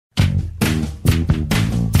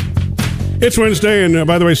It's Wednesday, and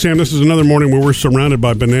by the way, Sam, this is another morning where we're surrounded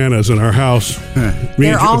by bananas in our house.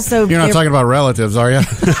 You're not talking about relatives, are you?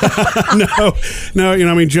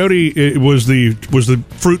 No. Jody was the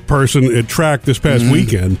fruit person at track this past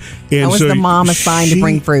weekend, and I was the mom assigned to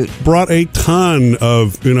bring fruit. Brought a ton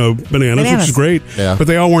of bananas, which is great. Yeah. But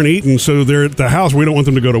they all weren't eaten, so they're at the house. We don't want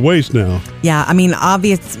them to go to waste now. Yeah, I mean,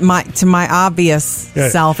 to my obvious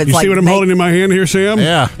self, it's you like see what I'm holding in my hand here, Sam?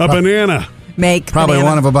 Yeah, a banana. Probably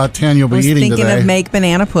one of about 10 you'll be eating today. I was thinking of make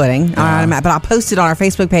banana pudding, but I posted on our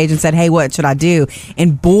Facebook page and said, "Hey, what should I do?"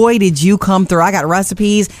 And boy, did you come through! I got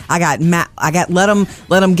recipes. I got let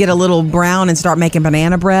them get a little brown and start making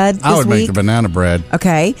banana bread. I would make make the banana bread.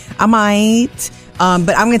 Okay, I might.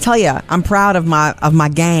 But I'm going to tell you, I'm proud of my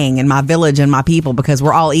gang and my village and my people because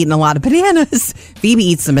we're all eating a lot of bananas. Phoebe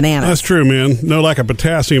eats some bananas. That's true, man. No lack of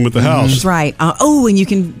potassium at the house. That's right. And you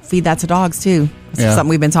can feed that to dogs too. That's something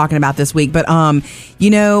we've been talking about this week. But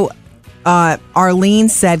Arlene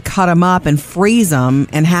said cut them up and freeze them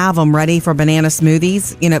and have them ready for banana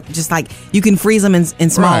smoothies. Just like you can freeze them in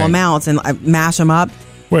small amounts and mash them up.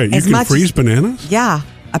 Wait, you can freeze bananas? Yeah.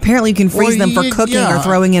 Apparently, you can freeze them for cooking or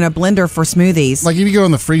throwing in a blender for smoothies. Like if you go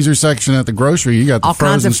in the freezer section at the grocery, you got the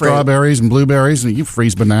frozen strawberries and blueberries, and you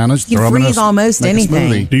freeze bananas. You freeze almost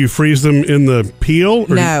anything. Do you freeze them in the peel?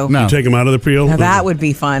 Or No. You take them out of the peel? Now, that would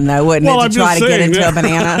be fun, though, wouldn't it? To try to get into a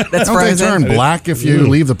banana that's frozen. Don't they turn black if you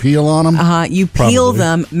leave the peel on them? You peel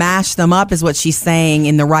them, mash them up, is what she's saying,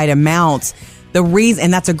 in the right amounts. The reason,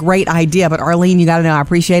 and that's a great idea, but Arlene, you got to know, I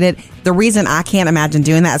appreciate it. The reason I can't imagine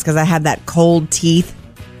doing that is because I have that cold teeth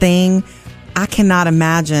thing. I cannot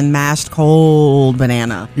imagine mashed cold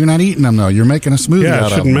banana. You're not eating them, though. You're making a smoothie out of them. Yeah, it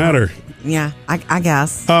shouldn't matter. Yeah, I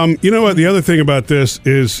guess. You know what? The other thing about this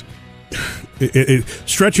is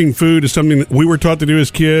stretching food is something that we were taught to do as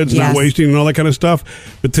kids, not wasting and all that kind of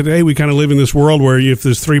stuff. But today we kind of live in this world where if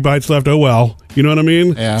there's 3 bites left, oh well. You know what I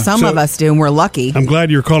mean? Yeah. Some of us do, and we're lucky. I'm glad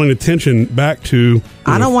you're calling attention back to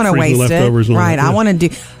I don't want to waste leftovers it. And all right. that. I want to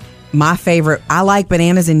do... My favorite, I like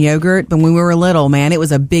bananas and yogurt, but when we were little, man, it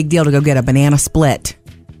was a big deal to go get a banana split.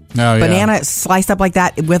 Oh, yeah. Banana sliced up like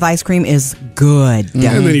that with ice cream is good.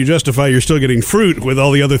 And then you justify you're still getting fruit with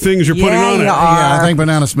all the other things you're putting on it. Yeah, I think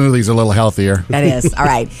banana smoothie's a little healthier. That is. All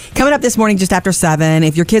right. Coming up this morning just after 7,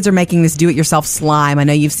 if your kids are making this do-it-yourself slime, I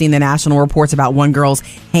know you've seen the national reports about one girl's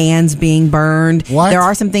hands being burned. What? There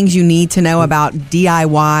are some things you need to know about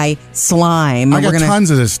DIY slime. I got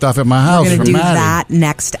tons of this stuff at my house. We're going to from do Maddie. that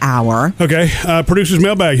next hour. Okay. Producer's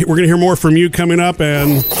Mailbag. We're going to hear more from you coming up.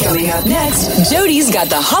 And coming up next, Jody's got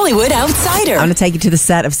the Hollywood Outsider. I'm going to take you to the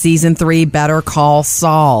set of season 3 Better Call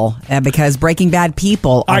Saul because Breaking Bad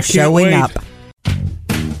people are showing up.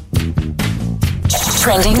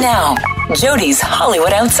 Trending now, Jody's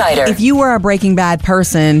Hollywood Outsider. If you were a Breaking Bad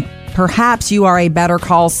person, perhaps you are a Better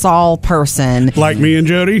Call Saul person. Like me and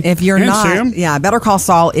Jody? If you're and not, Sam? Yeah, Better Call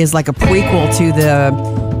Saul is like a prequel to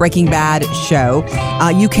the Breaking Bad show.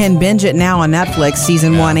 You can binge it now on Netflix,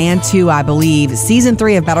 season 1 and 2, I believe. Season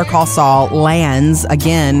 3 of Better Call Saul lands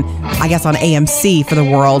again, I guess, on AMC for the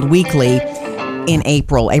world weekly in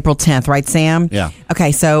April 10th, right, Sam? Yeah.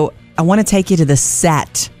 Okay, so I want to take you to the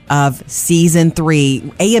set of season 3.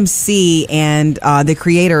 AMC and the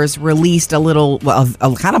creators released a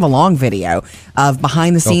kind of a long video of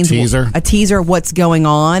behind the scenes teaser. A teaser of what's going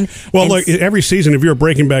on. Well, look, every season, if you're a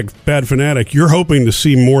Breaking Bad fanatic, you're hoping to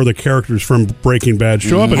see more of the characters from Breaking Bad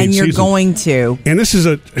show up in and each you're season. going to. And this is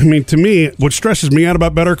to me, what stresses me out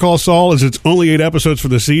about Better Call Saul is it's only 8 episodes for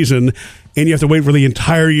the season, and you have to wait for the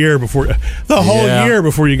entire year the whole year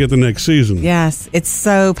before you get the next season. Yes, it's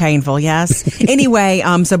so painful, yes. Anyway,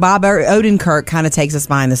 so Bob Odenkirk kind of takes us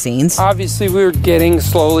behind the scenes. Obviously, we were getting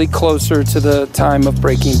slowly closer to the time of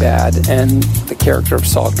Breaking Bad and the character of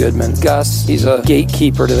Saul Goodman. Gus, he's a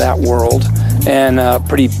gatekeeper to that world and a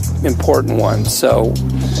pretty important one. So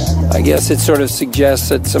I guess it sort of suggests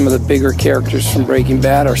that some of the bigger characters from Breaking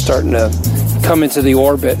Bad are starting to come into the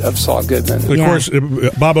orbit of Saul Goodman. Of course,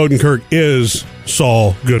 Bob Odenkirk is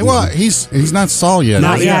Saul Goodman. Well, he's not Saul yet.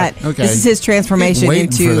 Not yet. Okay. This is his transformation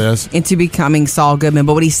into becoming Saul Goodman.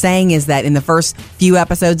 But what he's saying is that in the first few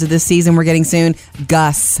episodes of this season we're getting soon,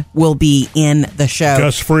 Gus will be in the show.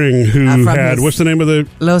 Gus Fring, who had, what's the name of the...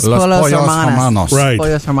 Los Pollos Hermanos. Right.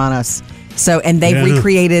 Pollos Hermanos. So, and they've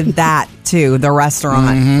recreated that too, the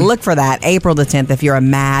restaurant. Mm-hmm. Look for that, April the 10th, if you're a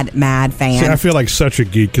mad fan. See, I feel like such a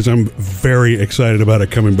geek because I'm very excited about it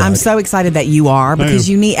coming back. I'm so excited that you are because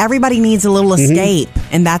everybody needs a little escape,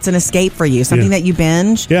 and that's an escape for you, something that you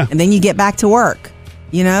binge, and then you get back to work.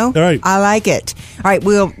 You know? All right. I like it. All right,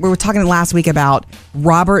 we were talking last week about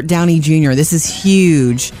Robert Downey Jr. This is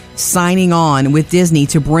huge, signing on with Disney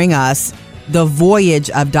to bring us the voyage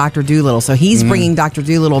of Dr. Dolittle. So he's bringing Dr.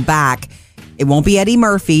 Dolittle back. It won't be Eddie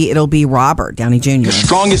Murphy. It'll be Robert Downey Jr. The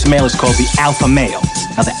strongest male is called the alpha male.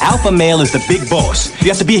 Now, the alpha male is the big boss. You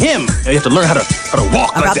have to be him. You have to learn how to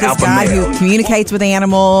walk About like the this alpha guy male. who communicates with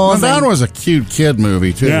animals. Well, that was a cute kid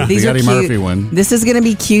movie, too. Yeah. The These are Eddie cute. Murphy one. This is going to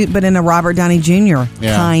be cute, but in a Robert Downey Jr.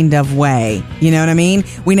 kind of way. You know what I mean?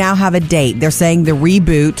 We now have a date. They're saying the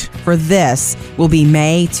reboot for this will be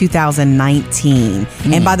May 2019.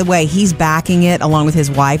 And by the way, he's backing it along with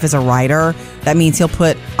his wife as a writer. That means he'll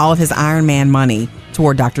put all of his Iron Man money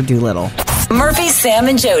toward Dr. Dolittle. Murphy, Sam,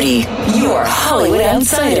 and Jody, your Hollywood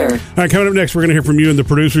Outsider. All right, coming up next, we're going to hear from you in the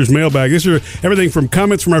producer's mailbag. This is everything from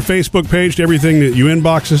comments from our Facebook page to everything that you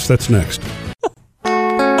inbox us. That's next.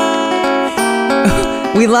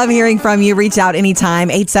 We love hearing from you. Reach out anytime,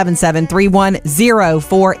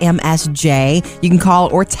 877-310-4MSJ. You can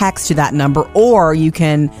call or text to that number, or you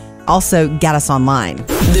can also get us online.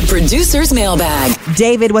 The producer's mailbag.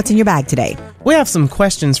 David, what's in your bag today? We have some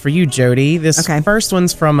questions for you, Jody. This first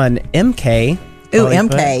one's from an MK. Ooh,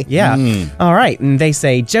 MK. Yeah. All right. And they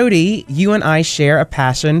say, Jody, you and I share a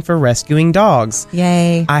passion for rescuing dogs.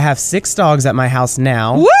 Yay. I have 6 dogs at my house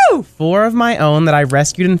now. Woo! 4 of my own that I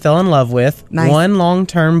rescued and fell in love with. Nice. 1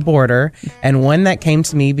 long-term boarder, and 1 that came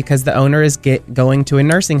to me because the owner is going to a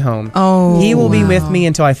nursing home. Oh, he will be with me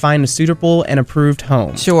until I find a suitable and approved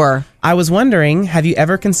home. Sure. I was wondering, have you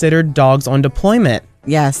ever considered dogs on deployment?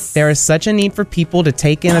 Yes. There is such a need for people to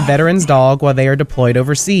take in a veteran's dog while they are deployed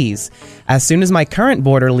overseas. As soon as my current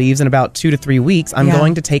boarder leaves in about 2 to 3 weeks, I'm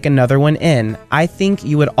going to take another one in. I think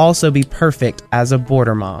you would also be perfect as a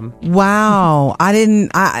boarder mom. Wow.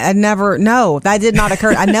 I never, no, that did not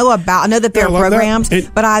occur. I know that there are programs,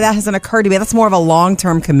 but that hasn't occurred to me. That's more of a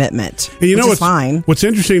long-term commitment, And you know which is fine. What's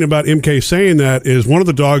interesting about MK saying that is one of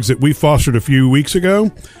the dogs that we fostered a few weeks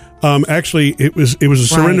ago. Actually, it was a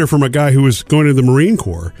surrender from a guy who was going to the Marine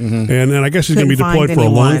Corps, and I guess he's going to be deployed for a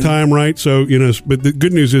long time, right? So but the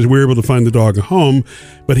good news is we were able to find the dog a home,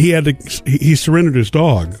 but he surrendered his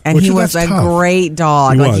dog, and he was a great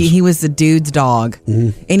dog. He was the dude's dog.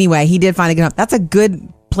 Anyway, he did find a good home. That's a good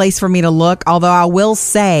place for me to look. Although I will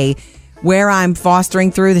say, where I'm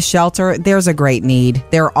fostering through the shelter, there's a great need.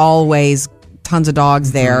 There are always tons of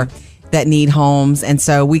dogs there that need homes, and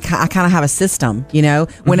so I kind of have a system,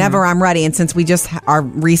 whenever I'm ready. And since our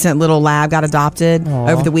recent little lab got adopted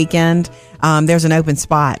over the weekend, there's an open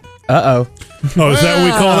spot. Uh-oh. Oh, is that what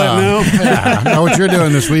we call that now? Yeah. Know what you're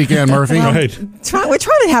doing this weekend, Murphy? Right. We're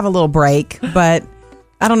trying to have a little break, but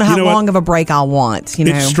I don't know how long of a break I'll want.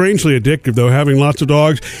 It's strangely addictive, though, having lots of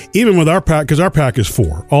dogs, even with our pack, because our pack is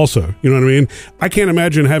 4 also. You know what I mean? I can't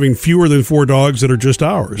imagine having fewer than 4 dogs that are just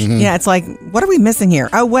ours. Yeah, it's like, what are we missing here?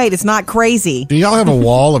 Oh, wait, it's not crazy. Do y'all have a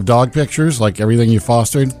wall of dog pictures, like everything you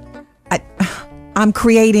fostered? I'm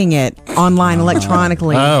creating it online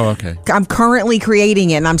electronically. Oh, okay. I'm currently creating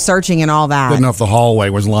it, and I'm searching and all that. Didn't know if the hallway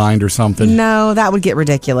was lined or something. No, that would get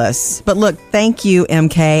ridiculous. But look, thank you,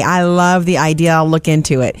 MK. I love the idea. I'll look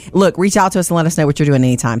into it. Look, reach out to us and let us know what you're doing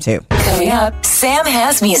anytime, too. Coming up, Sam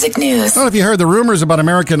has music news. I don't know if you heard the rumors about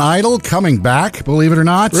American Idol coming back, believe it or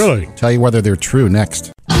not. Really? Tell you whether they're true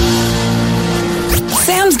next.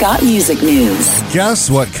 Sam's got music news. Guess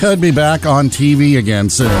what could be back on TV again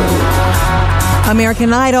soon?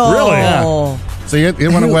 American Idol. Really? Yeah. See, it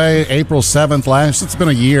went away April 7th last. It's been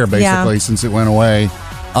a year, basically, since it went away.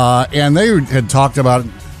 And they had talked about,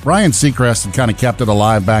 Ryan Seacrest had kind of kept it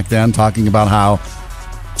alive back then, talking about how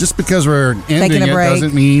just because we're ending it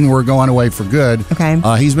doesn't mean we're going away for good. Okay.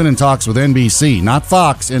 He's been in talks with NBC, not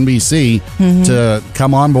Fox, NBC, to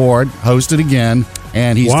come on board, host it again.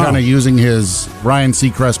 And he's kind of using his Ryan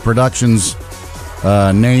Seacrest Productions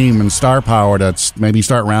name and star power to maybe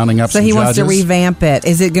start rounding up some judges. So he wants to revamp it.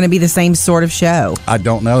 Is it going to be the same sort of show? I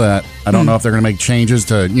don't know that. I don't know if they're going to make changes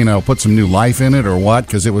to, put some new life in it or what,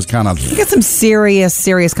 because it was kind of... You got some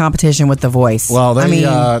serious competition with The Voice. Well,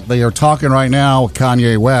 they are talking right now with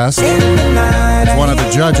Kanye West. He's one of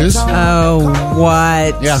the judges. Oh,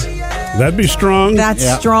 what? Yeah. That'd be strong. That's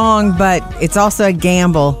strong, but it's also a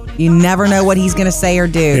gamble. You never know what he's going to say or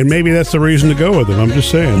do. And maybe that's the reason to go with him. I'm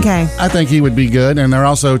just saying. Okay. I think he would be good. And they're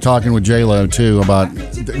also talking with J-Lo, too, about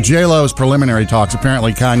J-Lo's preliminary talks.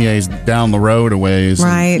 Apparently, Kanye's down the road a ways.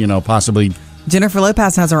 Right. And, possibly... Jennifer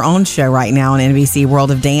Lopez has her own show right now on NBC,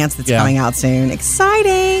 World of Dance, that's coming out soon.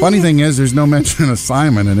 Exciting. Funny thing is, there's no mention of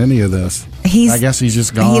Simon in any of this. I guess he's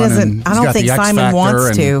just gone. He doesn't. I don't think Simon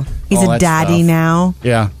wants to. He's a daddy now.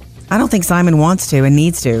 Yeah. I don't think Simon wants to and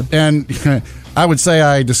needs to. And I would say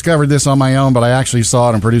I discovered this on my own, but I actually saw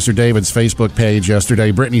it on producer David's Facebook page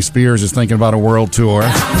yesterday. Britney Spears is thinking about a world tour.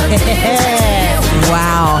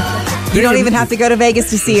 Wow. You don't even have to go to Vegas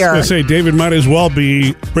to see her. I say David might as well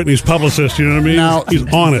be Britney's publicist. You know what I mean? Now,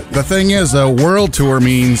 he's on it. The thing is, a world tour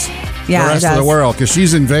means the rest of the world, because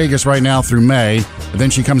she's in Vegas right now through May, and then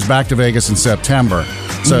she comes back to Vegas in September.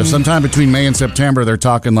 So sometime between May and September, they're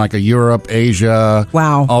talking like a Europe, Asia,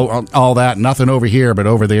 all that. Nothing over here, but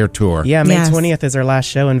over there tour. Yeah, May 20th is her last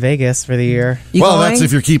show in Vegas for the year. That's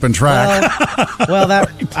if you're keeping track. Well,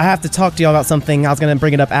 I have to talk to y'all about something. I was going to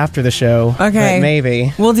bring it up after the show. Okay. But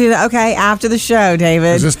maybe. We'll do that. Okay, after the show,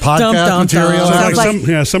 David. Is this podcast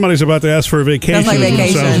material? Somebody's about to ask for a vacation. Sounds like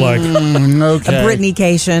vacation. Sounds like. Okay. A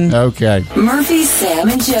Britney-cation. Okay. Murphy, Sam,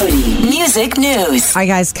 and Jody. Music news. All right,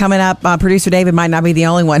 guys, coming up, producer David might not be the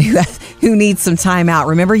only one who needs some time out.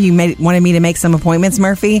 Remember, you wanted me to make some appointments,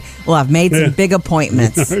 Murphy? Well, I've made some big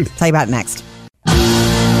appointments. Tell you about it next.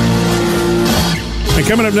 And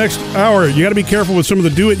coming up next hour, you got to be careful with some of the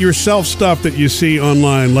do-it-yourself stuff that you see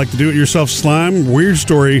online, like the do-it-yourself slime. Weird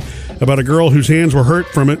story about a girl whose hands were hurt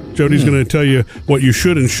from it. Jody's going to tell you what you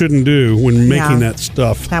should and shouldn't do when making that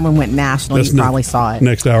stuff. That one went national. You probably saw it.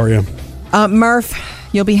 Next hour, yeah. Murph,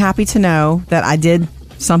 you'll be happy to know that I did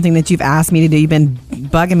something that you've asked me to do. You've been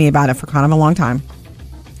bugging me about it for kind of a long time.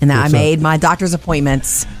 And that I made my doctor's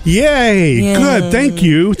appointments. Yay! Good. Thank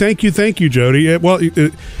you, Jody.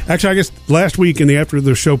 Actually, I guess last week in the After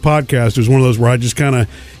the Show podcast was one of those where I just it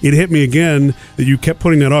hit me again that you kept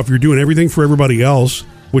putting that off. You're doing everything for everybody else,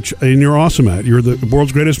 and you're awesome at. You're the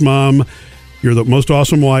world's greatest mom. You're the most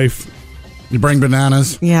awesome wife. You bring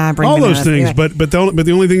bananas. Yeah, I bring all bananas. Those things. Yeah. But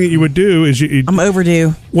the only thing that you would do is I'm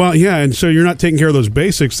overdue. Well, yeah, and so you're not taking care of those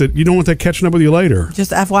basics that you don't want that catching up with you later.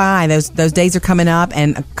 Just FYI, those days are coming up,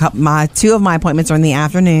 and two of my appointments are in the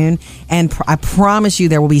afternoon. And I promise you,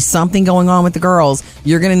 there will be something going on with the girls.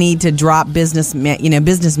 You're going to need to drop businessman,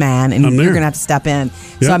 and you're going to have to step in.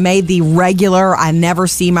 Yep. So I made the regular. I never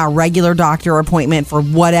see my regular doctor appointment for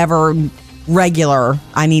whatever regular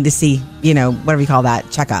I need to see. Whatever you call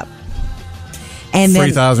that checkup. And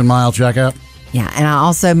 3,000-mile checkup. Yeah, and I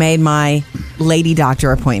also made my lady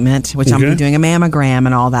doctor appointment, which I'm going to be doing a mammogram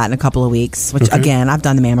and all that in a couple of weeks. Which again, I've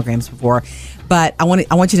done the mammograms before, but I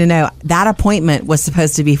want you to know that appointment was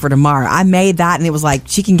supposed to be for tomorrow. I made that, and it was like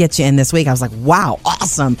she can get you in this week. I was like, wow,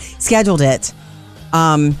 awesome. Scheduled it.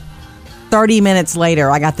 30 minutes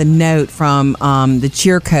later, I got the note from the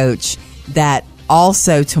cheer coach that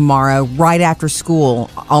also tomorrow, right after school,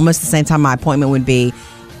 almost the same time my appointment would be,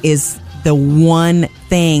 is the one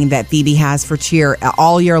thing that Phoebe has for cheer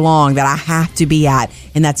all year long that I have to be at,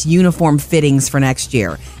 and that's uniform fittings for next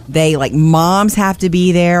year. Moms have to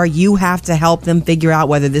be there. You have to help them figure out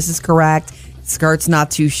whether this is correct. Skirt's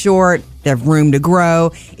not too short. They have room to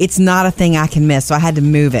grow. It's not a thing I can miss, so I had to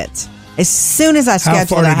move it. As soon as I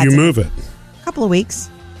scheduled it. How far did you move it? A couple of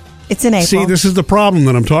weeks. It's in April. See, this is the problem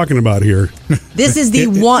that I'm talking about here. This is the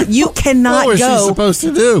one you cannot what was go. She supposed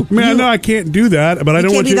to do? I mean, I know I can't do that, but I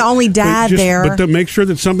don't want you to be the only dad there. But to make sure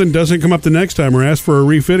that something doesn't come up the next time, or ask for a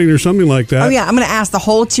refitting or something like that. Oh yeah, I'm going to ask the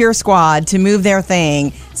whole cheer squad to move their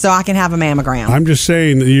thing so I can have a mammogram. I'm just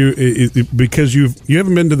saying that because you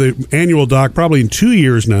haven't been to the annual doc probably in 2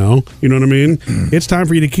 years now. You know what I mean? It's time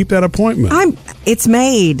for you to keep that appointment. It's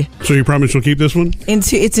made. So you promise you'll keep this one?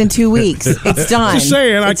 It's in 2 weeks. It's done. Just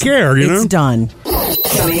saying, I care. It's done.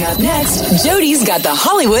 Coming up next, Jody's got the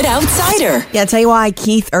Hollywood Outsider. Yeah, I'll tell you why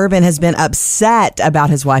Keith Urban has been upset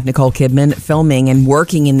about his wife, Nicole Kidman, filming and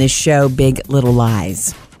working in this show, Big Little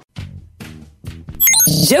Lies.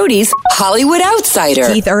 Jody's Hollywood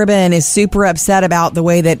Outsider. Keith Urban is super upset about the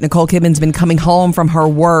way that Nicole Kidman's been coming home from her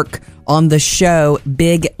work on the show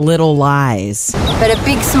Big Little Lies. But a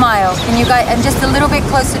big smile. Can you guys, and just a little bit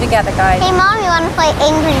closer together, guys. Hey, Mom, you want to play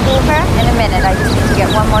Angry Beaver? In a minute. I just need to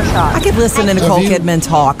get one more shot. I could listen to Nicole Kidman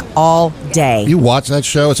talk all day. You watch that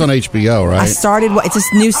show? It's on HBO, right? It's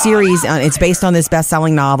this new series. It's based on this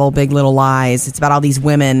best-selling novel, Big Little Lies. It's about all these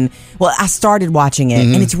women. Well, I started watching it,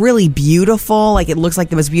 and it's really beautiful. It looks like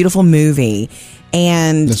the most beautiful movie.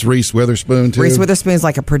 And it's Reese Witherspoon, too. Reese Witherspoon's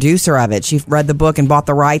like a producer of it. She read the book and bought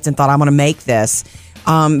the rights and thought, I'm going to make this.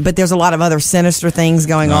 But there's a lot of other sinister things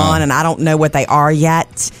going on, and I don't know what they are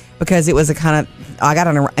yet because it was I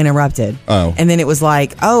got interrupted. Oh. And then it was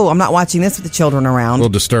like, I'm not watching this with the children around. A little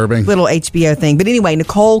disturbing. Little HBO thing. But anyway,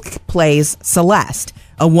 Nicole plays Celeste,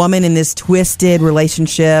 a woman in this twisted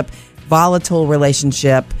relationship, volatile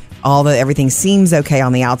relationship. Although everything seems okay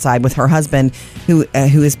on the outside with her husband, who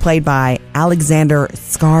is played by Alexander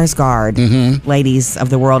Skarsgård. Ladies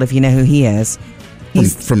of the world, if you know who he is.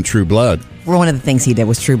 He's from True Blood. One of the things he did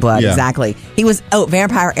was True Blood, exactly. He was,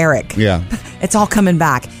 Vampire Eric. Yeah. It's all coming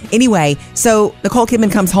back. Anyway, so Nicole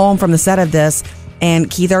Kidman comes home from the set of this, And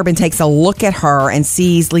Keith Urban takes a look at her and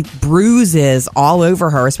sees like bruises all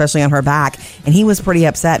over her, especially on her back. And he was pretty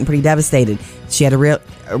upset and pretty devastated. She had to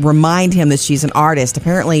remind him that she's an artist.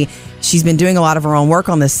 Apparently, she's been doing a lot of her own work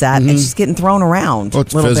on this set, and she's getting thrown around. Well,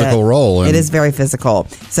 it's a physical role. It is very physical.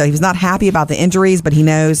 So he was not happy about the injuries, but he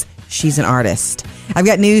knows she's an artist. I've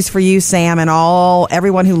got news for you, Sam, and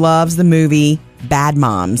everyone who loves the movie Bad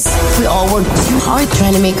Moms. We all work too hard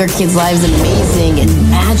trying to make our kids' lives amazing and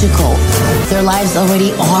magical. Their lives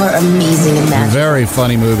already are amazing and magical. Very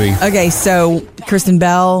funny movie. Okay, so Kristen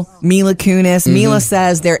Bell, Mila Kunis. Mila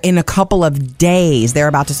says they're in a couple of days. They're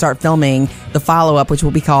about to start filming the follow-up, which will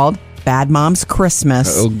be called Bad Moms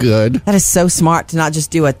Christmas. Oh, good. That is so smart to not just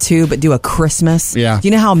do a 2, but do a Christmas. Yeah. Do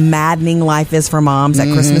you know how maddening life is for moms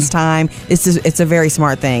at Christmas time? It's a very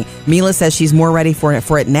smart thing. Mila says she's more ready for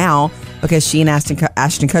it now because she and Ashton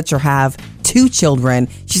Kutcher have 2 children.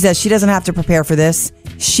 She says she doesn't have to prepare for this.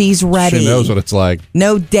 She's ready. She knows what it's like.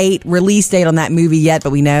 No release date on that movie yet,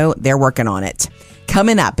 but we know they're working on it.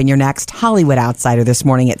 Coming up in your next Hollywood Outsider this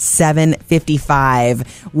morning at 7:55,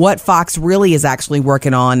 what Fox really is actually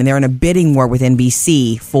working on, and they're in a bidding war with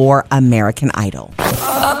NBC for American Idol.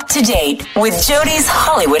 Up to date with Jody's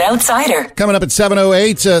Hollywood Outsider. Coming up at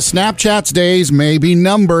 7:08, Snapchat's days may be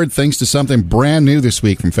numbered thanks to something brand new this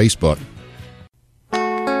week from Facebook.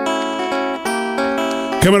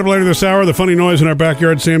 Coming up later this hour, the funny noise in our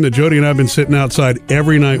backyard, Sam, that Jody and I have been sitting outside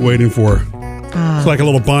every night waiting for. It's like a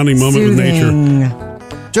little bonding moment with nature.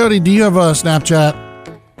 Jody, do you have a Snapchat?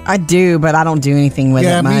 I do, but I don't do anything with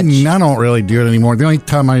it much. I don't really do it anymore. The only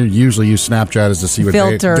time I usually use Snapchat is to see what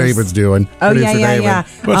David's doing. Oh, yeah.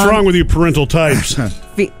 What's wrong with you parental types?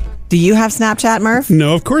 Do you have Snapchat, Murph?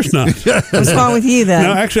 No, of course not. What's wrong with you, then?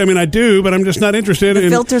 No, actually, I do, but I'm just not interested. The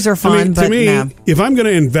filters are fun, to me, if I'm going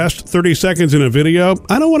to invest 30 seconds in a video,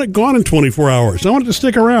 I don't want it gone in 24 hours. I want it to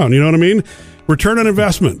stick around. You know what I mean? Return on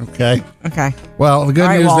investment. Okay. Well, the good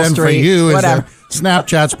news Wall then Street, for you is whatever. that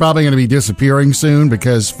Snapchat's probably going to be disappearing soon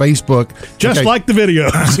because Facebook... Just like the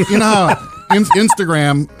videos. You know how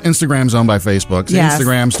Instagram's owned by Facebook. So Yes.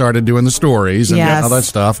 Instagram started doing the stories and Yes. all that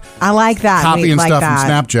stuff. I like that. Copying like stuff that. from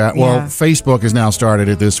Snapchat. Well, Yeah. Facebook has now started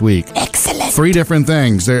it this week. Excellent. 3 different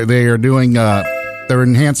things. They are doing... they're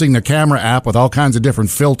enhancing the camera app with all kinds of different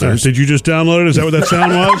filters. Did you just download it? Is that what that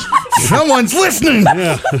sound was? Someone's listening.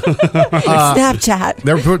 Yeah.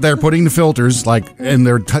 Snapchat. They're putting the filters and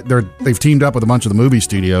they've teamed up with a bunch of the movie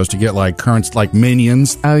studios to get like current like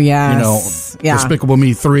Minions. Oh yes. Despicable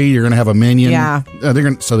Me 3. You're going to have a Minion. Yeah.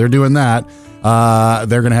 So they're doing that.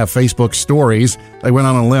 They're going to have Facebook Stories. They went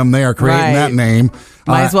on a limb there creating that name.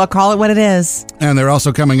 Might as well call it what it is. And they're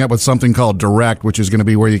also coming up with something called Direct, which is going to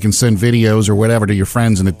be where you can send videos or whatever to your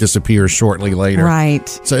friends and it disappears shortly later. Right.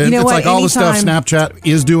 So it's like all the stuff Snapchat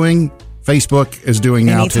is doing, Facebook is doing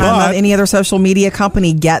now too. Anytime any other social media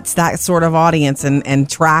company gets that sort of audience and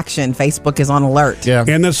traction, Facebook is on alert. Yeah.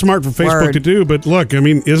 And that's smart for Facebook to do. But look, I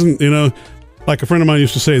mean, like a friend of mine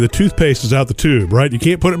used to say, the toothpaste is out the tube, right? You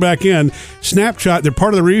can't put it back in. Snapchat, they're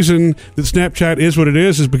part of the reason that Snapchat is what it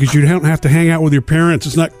is because you don't have to hang out with your parents.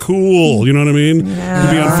 It's not cool, you know what I mean? Yeah.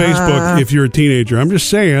 To be on Facebook if you're a teenager. I'm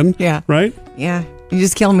just saying. Yeah. Right? Yeah. You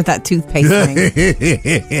just kill them with that toothpaste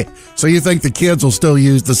thing. So you think the kids will still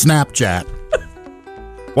use the Snapchat?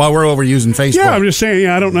 While we're over using Facebook. Yeah, I'm just saying,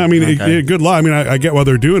 I don't know. I mean, good luck. I mean, I get why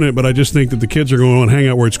they're doing it, but I just think that the kids are going to hang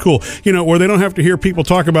out where it's cool. Where they don't have to hear people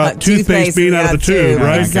talk about toothpaste being out of the tube,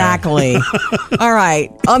 right? Exactly. All right.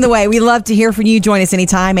 On the way, we love to hear from you. Join us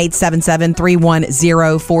anytime,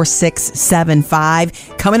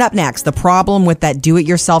 877-310-4675. Coming up next, the problem with that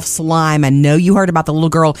do-it-yourself slime. I know you heard about the little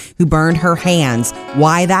girl who burned her hands.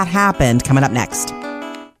 Why that happened, coming up next.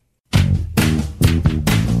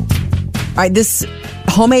 All right, this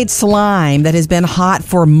homemade slime that has been hot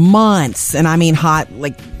for months, and I mean hot,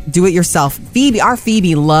 like do-it-yourself. Our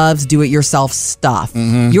Phoebe loves do-it-yourself stuff.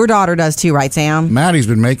 Mm-hmm. Your daughter does too, right, Sam? Maddie's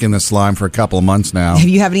been making this slime for a couple of months now. Have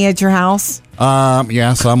you have any at your house?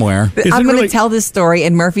 Yeah, somewhere. I'm going to tell this story,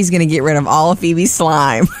 and Murphy's going to get rid of all of Phoebe's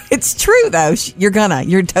slime. It's true, though. You're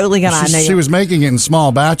totally gonna. She was making it in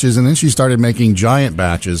small batches, and then she started making giant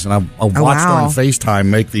batches. And I watched her on FaceTime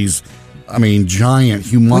make these. I mean, giant,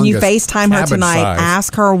 humongous. When you FaceTime her tonight,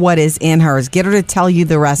 ask her what is in hers. Get her to tell you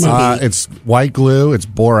the recipe. It's white glue, it's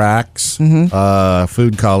borax,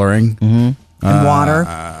 food coloring, and water.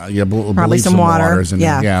 Probably some water.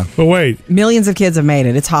 Yeah. But wait, millions of kids have made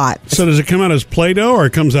it. It's hot. So does it come out as Play-Doh or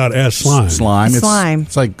it comes out as slime? Slime. Slime.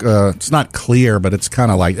 It's like it's not clear, but it's kind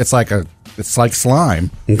of like it's like slime.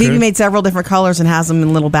 Okay. Phoebe made several different colors and has them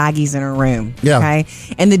in little baggies in her room. Yeah. Okay.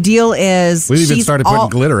 And the deal is, we even started putting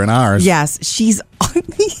glitter in ours. Yes, she's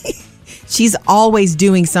she's always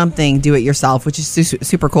doing something do it yourself, which is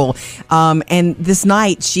super cool. And this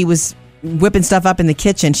night she was whipping stuff up in the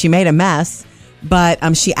kitchen. She made a mess, but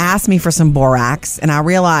she asked me for some borax, and I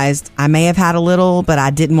realized I may have had a little, but I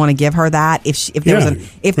didn't want to give her that if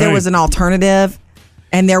there was an alternative.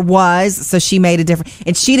 And there was, so she made a different,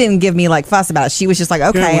 and she didn't give me like fuss about it. She was just like,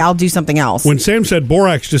 okay, I'll do something else. When Sam said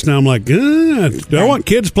borax just now, I'm like, do I want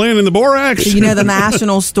kids playing in the borax? You know, the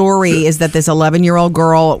national story is that this 11-year-old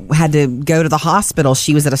girl had to go to the hospital.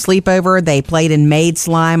 She was at a sleepover. They played in maid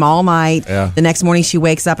slime all night. Yeah. The next morning she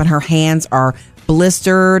wakes up and her hands are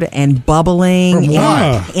blistered and bubbling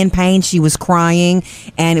and in pain. She was crying,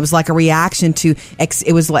 and it was like a reaction to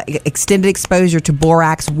it was like extended exposure to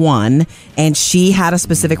borax 1, and she had a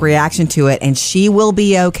specific reaction to it, and she will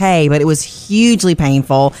be okay, but it was hugely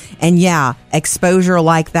painful. And exposure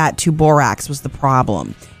like that to borax was the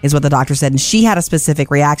problem, is what the doctor said, and she had a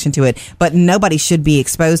specific reaction to it. But nobody should be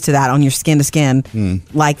exposed to that on your skin to skin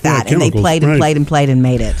like that. And they played and played and played and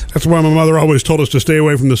made it. That's why my mother always told us to stay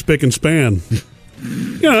away from the spick and span.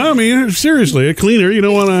 I mean, seriously, a cleaner, you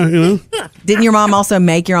don't want to, Didn't your mom also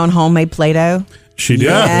make your own homemade Play-Doh? She did.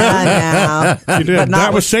 Yeah, she did.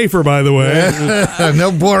 That was safer, by the way.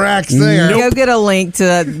 No borax there. Go get a link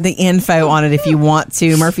to the info on it if you want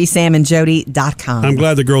to. MurphySamandJody.com. I'm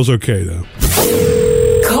glad the girl's okay, though.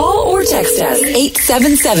 Call or text us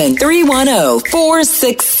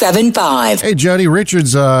 877-310-4675. Hey, Jody,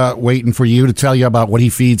 Richard's waiting for you to tell you about what he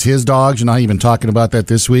feeds his dogs. And I've even talking about that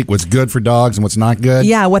this week. What's good for dogs and what's not good.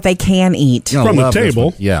 Yeah, what they can eat. From the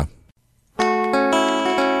table. Yeah.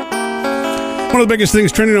 One of the biggest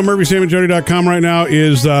things trending on MurphySamandJody.com right now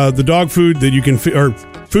is the dog food that you can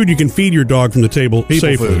food you can feed your dog from the table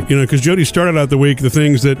safely. Food. Because Jody started out the week the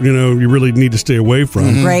things that you really need to stay away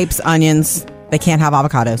from. Grapes, onions. They can't have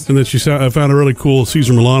avocados. And then I found a really cool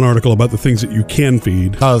Cesar Millan article about the things that you can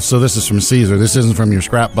feed. Oh, so this is from Caesar. This isn't from your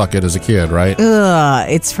scrap bucket as a kid, right?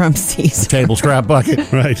 It's from Caesar. Table scrap bucket.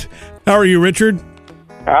 Right. How are you, Richard?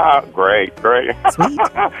 Great. Sweet.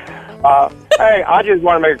 Hey, I just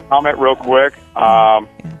want to make a comment real quick.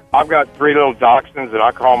 I've got 3 little dachshunds, and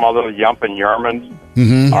I call them my little yumping Yermans.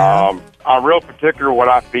 I'm real particular what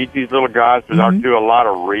I feed these little guys because I do a lot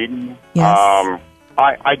of reading. Yes.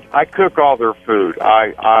 I cook all their food.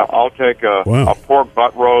 I'll take a pork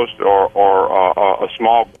butt roast or a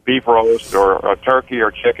small beef roast or a turkey or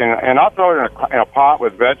chicken, and I'll throw it in a pot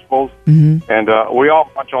with vegetables, and we all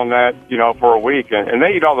munch on that, for a week, and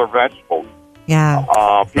they eat all their vegetables. Yeah.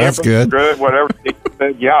 That's good. Good, whatever.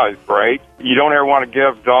 It's great. You don't ever want to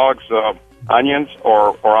give dogs onions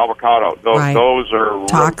or avocado. Those are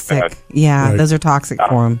toxic. Really bad. Yeah, right. Those are toxic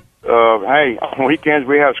for them. Hey, on weekends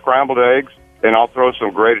we have scrambled eggs. And I'll throw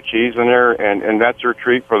some grated cheese in there, and that's their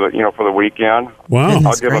treat for the weekend. Wow!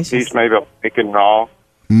 I'll give them a piece, maybe a bacon and all.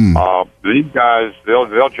 These guys,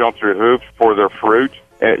 they'll jump through hoops for their fruit.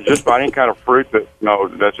 Just about any kind of fruit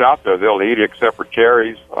that's out there, they'll eat it except for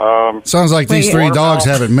cherries. Sounds like these 3 dogs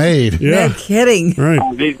have it made. Yeah. No kidding. Right.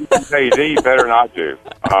 These better not do.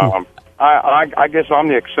 I guess I'm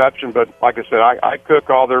the exception, but like I said, I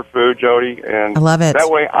cook all their food, Jody, and I love it.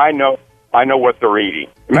 That way I know what they're eating.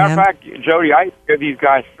 Matter of fact, Jody, I give these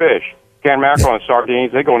guys fish. Canned mackerel and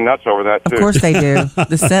sardines, they go nuts over that, too. Of course they do.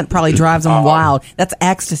 The scent probably drives them wild. That's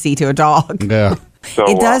ecstasy to a dog. Yeah. So,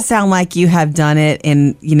 it does sound like you have done it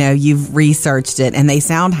and, you've researched it, and they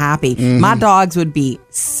sound happy. My dogs would be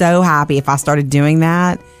so happy if I started doing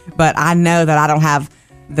that, but I know that I don't have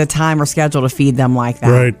the time or schedule to feed them like that.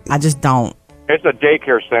 Right. I just don't. It's a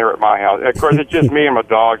daycare center at my house. Of course, it's just me and my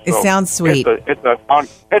dog. So it sounds sweet. It's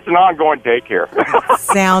an ongoing daycare.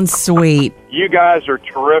 Sounds sweet. You guys are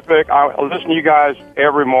terrific. I listen to you guys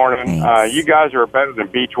every morning. You guys are better than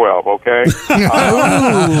B12, okay?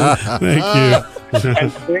 Thank you.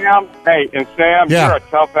 And Sam, you're a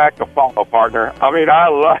tough act to follow, partner. I mean, I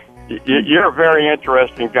love. You're a very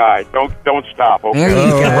interesting guy. Don't stop. Okay. There you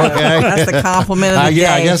go. Okay. That's the compliment of the day.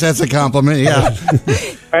 I guess that's a compliment. Yeah.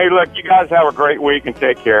 Hey, look, you guys have a great week and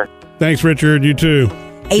take care. Thanks, Richard. You too.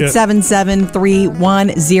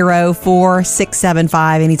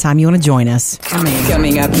 877-310-4675. Anytime you want to join us.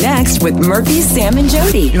 Coming up next with Murphy, Sam, and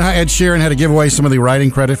Jody. You know how Ed Sheeran had to give away some of the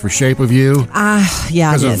writing credit for Shape of You?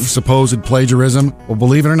 Yeah, because of supposed plagiarism? Well,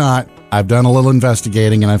 believe it or not, I've done a little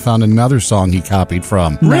investigating and I found another song he copied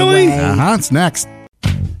from. Really? It's next.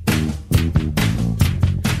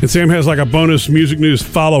 And Sam has like a bonus music news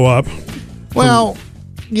follow-up. Well,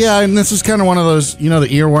 yeah, and this is kind of one of those, the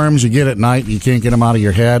earworms you get at night, you can't get them out of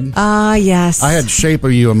your head. Yes. I had Shape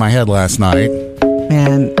of You in my head last night.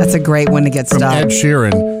 Man, that's a great one to get stuck. From Ed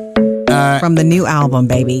Sheeran. From the new album,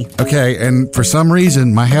 baby. Okay, and for some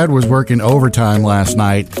reason, my head was working overtime last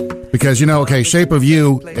night. Because, Shape of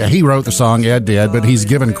You, he wrote the song, Ed did, but he's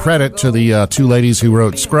given credit to the two ladies who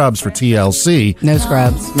wrote Scrubs for TLC. No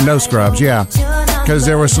Scrubs. No Scrubs, yeah. Because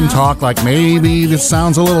there was some talk like maybe this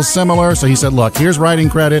sounds a little similar. So he said, look, here's writing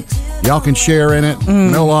credit. Y'all can share in it.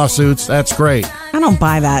 No lawsuits. That's great. I don't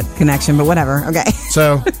buy that connection, but whatever. Okay.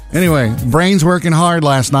 So anyway, brain's working hard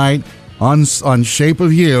last night on Shape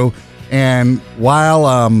of You. And while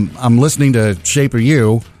I'm listening to Shape of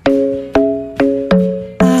You,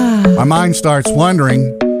 my mind starts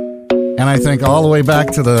wandering, and I think all the way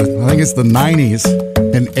back to the 90s,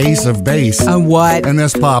 and Ace of Base. What? And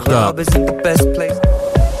this popped up.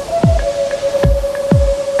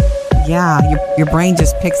 Yeah, your brain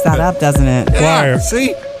just picks that up, doesn't it? Yeah,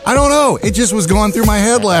 see? I don't know. It just was going through my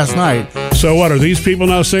head last night. So what, are these people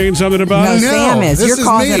now saying something about it? No, Sam is. You're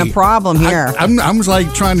causing a problem here. I was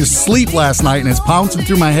like trying to sleep last night, and it's bouncing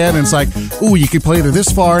through my head, and it's like, ooh, you could play it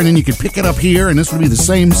this far, and then you could pick it up here, and this would be the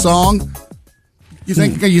same song. You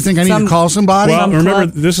think I need to call somebody? Well, remember,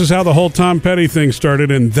 this is how the whole Tom Petty thing started,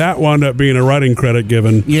 and that wound up being a writing credit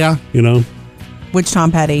given. Yeah. Which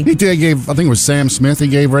Tom Petty? He gave, I think it was Sam Smith. He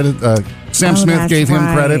gave Sam Smith gave him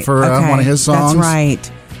credit for one of his songs. That's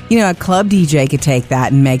right. A club DJ could take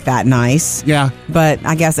that and make that nice. Yeah. But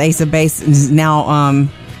I guess Ace of Base is now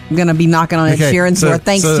going to be knocking on Ed Sheeran's door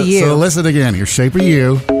thanks to you. So listen again. Here's Shape of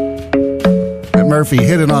You. And Murphy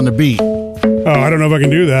hit it on the beat. Oh, I don't know if I can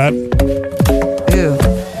do that. Ew.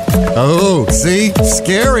 Oh, see?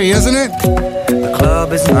 Scary, isn't it? The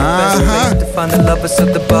club is the best place to find the lovers, so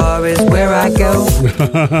the bar is where I go.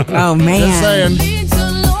 Oh, man. Just saying.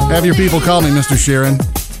 Have your people call me Mr. Sheeran.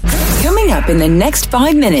 Coming up in the next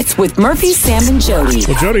 5 minutes with Murphy, Sam, and Jody.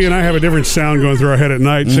 Well, Jody and I have a different sound going through our head at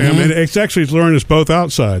night, Sam, and it's luring us both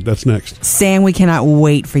outside. That's next. Sam, we cannot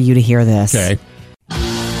wait for you to hear this. Okay.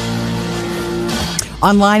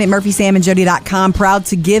 Online at murphysamandjody.com, proud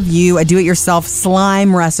to give you a do-it-yourself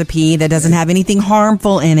slime recipe that doesn't have anything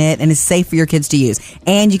harmful in it and is safe for your kids to use.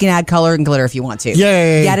 And you can add color and glitter if you want to.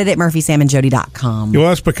 Yay! Get it at murphysamandjody.com. Well,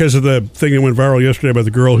 that's because of the thing that went viral yesterday about the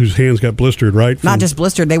girl whose hands got blistered, right? Not just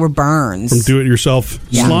blistered, they were burns. From do-it-yourself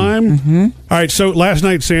slime? Mm-hmm. All right, so last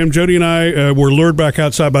night, Sam, Jody and I were lured back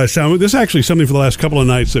outside by the sound. This is actually something for the last couple of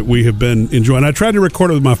nights that we have been enjoying. I tried to record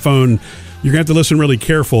it with my phone. You're going to have to listen really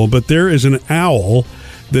careful, but there is an owl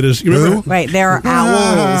that is... You remember? Right, there are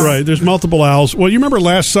owls. Right, there's multiple owls. Well, you remember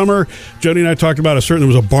last summer, Jody and I talked about there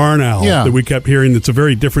was a barn owl that we kept hearing that's a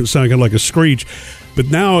very different sound, kind of like a screech. But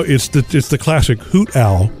now it's the classic hoot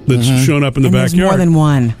owl that's shown up in the backyard. There's more than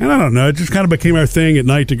one. And I don't know, it just kind of became our thing at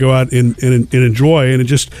night to go out and enjoy, and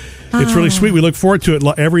it's really sweet. We look forward to it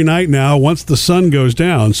every night now once the sun goes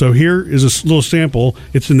down. So here is a little sample.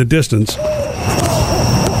 It's in the distance.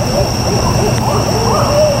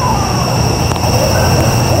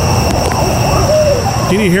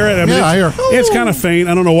 Can you hear it? I mean, I hear. It's kind of faint.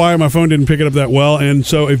 I don't know why my phone didn't pick it up that well. And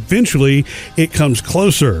so eventually it comes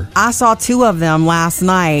closer. I saw two of them last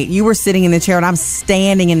night. You were sitting in the chair and I'm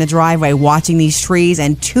standing in the driveway watching these trees,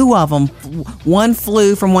 and two of them, one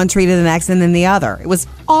flew from one tree to the next and then the other. It was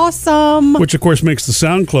awesome. Which, of course, makes the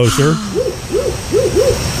sound closer.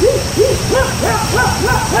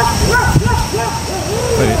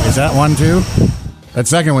 Wait, is that one too? That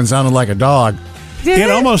second one sounded like a dog.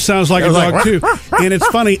 It almost sounds like a dog too, and it's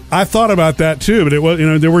funny. I thought about that too, but it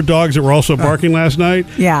was there were dogs that were also barking last night.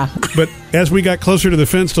 Yeah, but as we got closer to the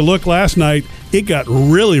fence to look last night, it got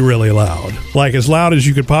really, really loud, like as loud as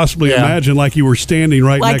you could possibly imagine, like you were standing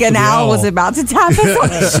right next to the owl. Like an owl was about to tap us on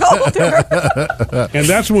the shoulder. And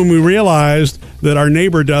that's when we realized that our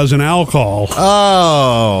neighbor does an owl call.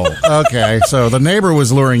 Oh, okay. So the neighbor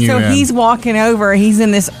was luring you in. So he's walking over. He's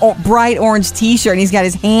in this bright orange T-shirt, and he's got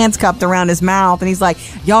his hands cupped around his mouth, and he's like,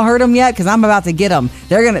 "Y'all heard him yet? Because I'm about to get them.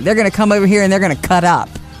 They're gonna come over here and they're gonna cut up."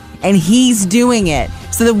 And he's doing it.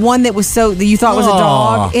 So the one that you thought was a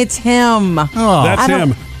dog, it's him. That's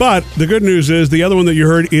him. But the good news is the other one that you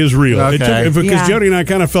heard is real. Okay. Because Jody and I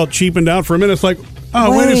kind of felt cheapened out for a minute. It's like,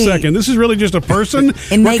 oh, wait a second. This is really just a person?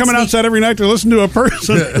 We're coming outside every night to listen to a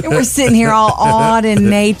person. And we're sitting here all awed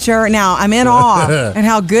in nature. Now, I'm in awe at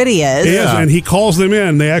how good he is. He is, and he calls them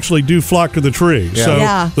in. They actually do flock to the tree.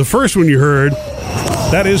 Yeah. So the first one you heard,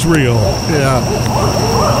 that is real.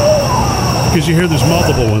 Yeah. Because you hear there's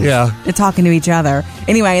multiple ones. Yeah. They're talking to each other.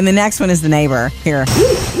 Anyway, and the next one is the neighbor. Here.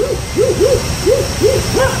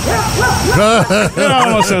 It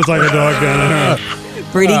almost sounds like a dog.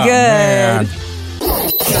 Pretty good. Man.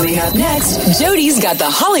 Coming up next, Jody's got the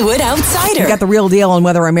Hollywood Outsider. We got the real deal on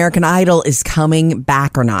whether American Idol is coming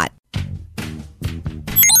back or not.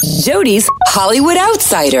 Jody's Hollywood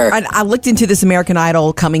Outsider. I looked into this American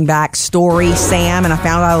Idol coming back story, Sam, and I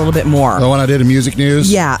found out a little bit more. The one I did in music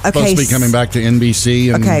news? Yeah. Okay. Supposed to be coming back to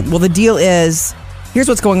NBC. Okay. Well, the deal is, here's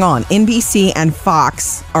what's going on. NBC and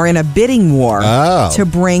Fox are in a bidding war to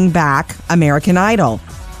bring back American Idol.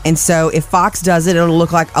 And so if Fox does it, it'll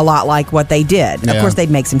look like a lot like what they did. Yeah. Of course, they'd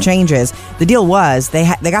make some changes. The deal was they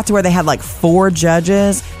got to where they had like 4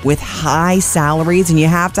 judges with high salaries, and you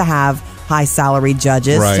have to have high salaried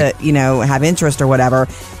judges to, have interest or whatever.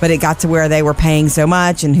 But it got to where they were paying so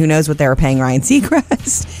much, and who knows what they were paying Ryan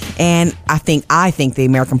Seacrest. And I think the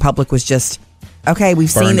American public was just, okay, we've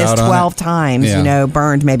seen this 12 times,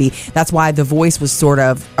 burned maybe. That's why The Voice was sort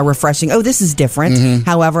of a refreshing, this is different. Mm-hmm.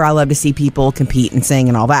 However, I love to see people compete and sing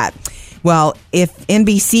and all that. Well, if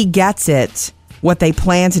NBC gets it, what they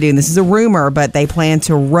plan to do, and this is a rumor, but they plan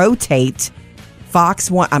to rotate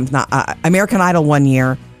American Idol one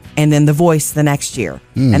year and then The Voice the next year.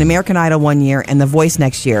 And American Idol one year and The Voice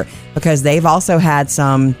next year, because they've also had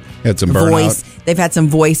some voice. They've had some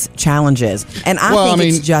voice challenges, and I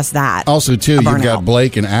think it's just that. Also, too, you've got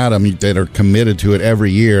Blake and Adam that are committed to it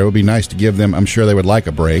every year. It would be nice to give them. I'm sure they would like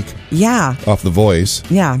a break. Yeah, off The Voice.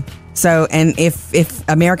 Yeah. So, and if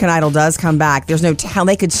American Idol does come back, there's no tell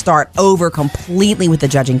they could start over completely with the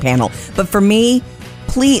judging panel. But for me,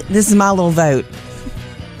 please, this is my little vote.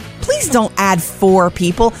 Please don't add 4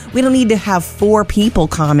 people. We don't need to have 4 people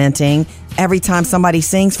commenting every time somebody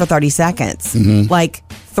sings for 30 seconds. Mm-hmm. Like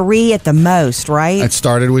 3 at the most, right? It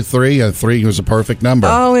started with 3. 3 was a perfect number.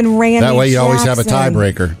 Oh, and Randy That way you Jackson. always have a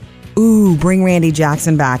tiebreaker. Ooh, bring Randy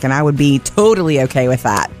Jackson back, and I would be totally okay with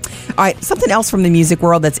that. All right, something else from the music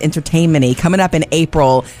world that's entertainment-y. Coming up in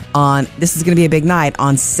April this is going to be a big night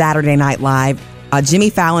on Saturday Night Live. Jimmy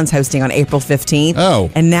Fallon's hosting on April 15th.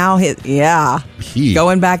 Oh. And now,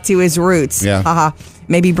 going back to his roots. Yeah.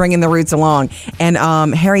 Maybe bringing the roots along. And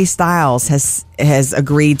Harry Styles has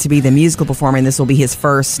agreed to be the musical performer, and this will be his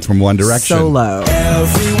first from One Direction solo.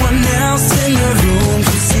 Everyone else in the room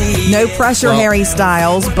can see. No pressure, Harry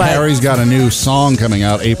Styles, but Harry's got a new song coming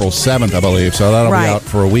out April 7th, I believe, so that'll be out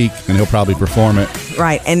for a week, and he'll probably perform it.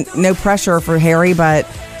 Right, and no pressure for Harry, but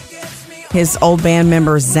his old band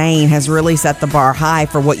member Zayn has really set the bar high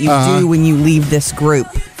for what you do when you leave this group.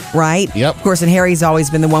 Right? Yep. Of course, and Harry's always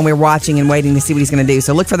been the one we're watching and waiting to see what he's going to do.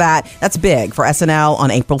 So look for that. That's big for SNL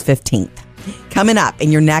on April 15th. Coming up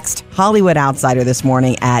in your next Hollywood Outsider this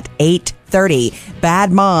morning at 8:30,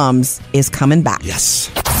 Bad Moms is coming back.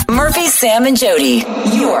 Yes. Murphy, Sam, and Jody,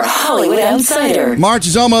 your Hollywood Outsider. March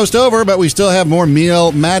is almost over, but we still have more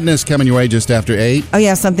meal madness coming your way just after 8. Oh,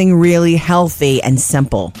 yeah, something really healthy and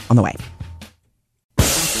simple on the way.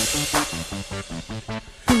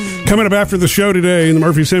 Coming up after the show today in the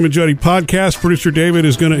Murphy, Sam, and Jody podcast, producer David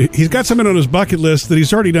he's got something on his bucket list that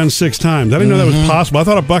he's already done 6 times. I didn't know that was possible. I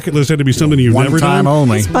thought a bucket list had to be something you've never done. One time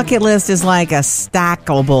only. This bucket list is like a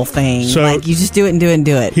stackable thing. So like you just do it and do it and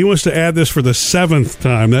do it. He wants to add this for the 7th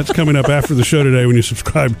time. That's coming up after the show today when you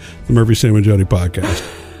subscribe to the Murphy, Sam, and Jody podcast.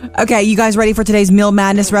 Okay, you guys ready for today's Meal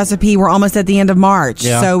Madness recipe? We're almost at the end of March.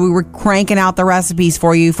 Yeah. So we were cranking out the recipes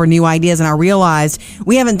for you for new ideas, and I realized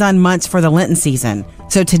we haven't done much for the Lenten season.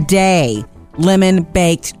 So today, lemon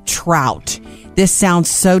baked trout. This sounds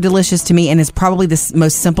so delicious to me, and it's probably the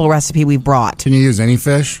most simple recipe we've brought. Can you use any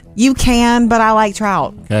fish? You can, but I like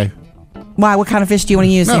trout. Okay. Why? What kind of fish do you want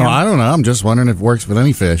to use? No, Sam? I don't know. I'm just wondering if it works with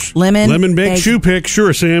any fish. Lemon baked shoe pick.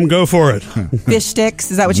 Sure, Sam. Go for it. Fish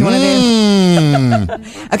sticks. Is that what you want to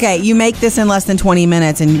do? Okay, you make this in less than 20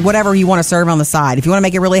 minutes, and whatever you want to serve on the side. If you want to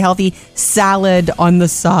make it really healthy, salad on the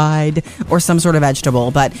side or some sort of vegetable.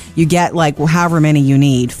 But you get like however many you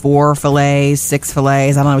need. 4 fillets, 6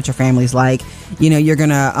 fillets. I don't know what your family's like. You're going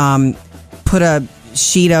to put a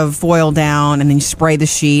sheet of foil down, and then you spray the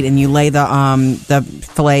sheet and you lay the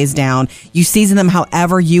fillets down. You season them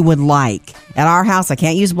however you would like. At our house, I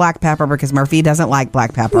can't use black pepper because Murphy doesn't like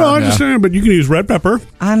black pepper. Well, I understand, but you can use red pepper.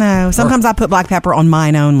 I know. Sometimes I put black pepper on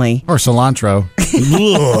mine only. Or cilantro.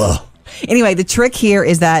 Anyway, the trick here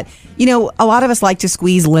is that, a lot of us like to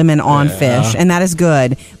squeeze lemon on fish, and that is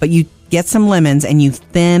good, but you get some lemons and you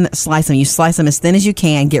thin slice them. You slice them as thin as you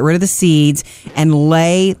can, get rid of the seeds, and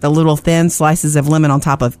lay the little thin slices of lemon on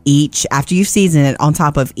top of each, after you season it, on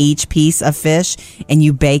top of each piece of fish, and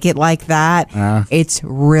you bake it like that. It's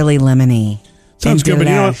really lemony. Sounds good, but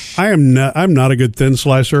I'm not a good thin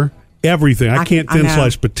slicer. Everything. I can't thin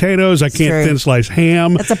slice potatoes. I can't thin slice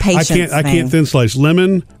ham. It's a patience thing. I can't thin slice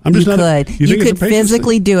lemon. I'm just not. You could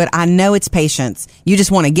physically do it. I know it's patience. You just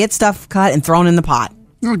want to get stuff cut and thrown in the pot.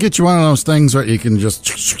 I'll get you one of those things where you can just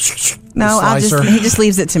he just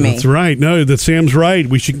leaves it to me. That's right. No, that Sam's right.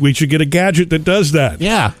 We should get a gadget that does that.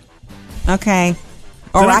 Yeah. Okay.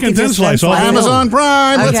 Or I can could thin just slice all day long. Amazon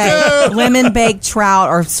Prime. Let's go. Lemon baked trout,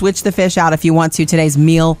 or switch the fish out if you want to. Today's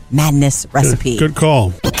meal madness recipe. Good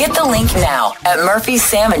call. Get the link now at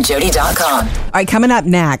murphysamandjody.com. All right, coming up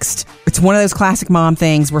next, it's one of those classic mom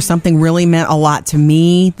things where something really meant a lot to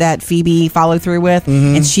me that Phoebe followed through with,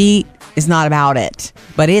 and she is not about it,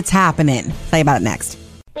 but it's happening. Tell you about it next.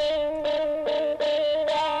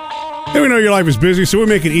 Hey, we know your life is busy, so we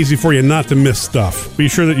make it easy for you not to miss stuff. Be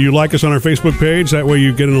sure that you like us on our Facebook page. That way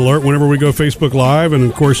you get an alert whenever we go Facebook Live. And,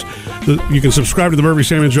 of course, you can subscribe to the Murphy,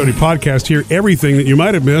 Sam, and Jody podcast. Hear everything that you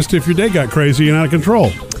might have missed if your day got crazy and out of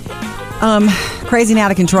control. Crazy and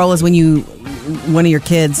out of control is when one of your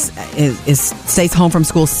kids stays home from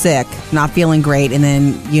school sick, not feeling great, and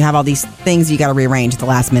then you have all these things you got to rearrange at the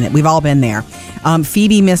last minute. We've all been there.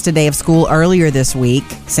 Phoebe missed a day of school earlier this week,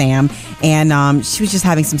 Sam, and she was just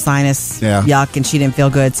having some sinus yuck, and she didn't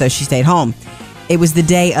feel good, so she stayed home. It was the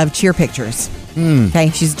day of cheer pictures.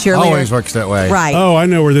 Okay, she's a cheerleader. Always works that way. Right. Oh, I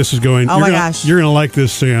know where this is going. Oh, my gosh. You're going to like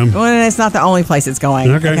this, Sam. Well, it's not the only place it's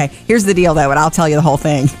going. Okay. Here's the deal, though, and I'll tell you the whole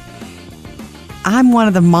thing. I'm one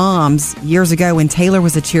of the moms years ago when Taylor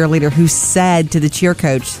was a cheerleader who said to the cheer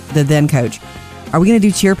coach, the then coach, "Are we going to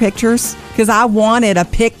do cheer pictures?" Because I wanted a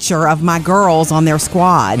picture of my girls on their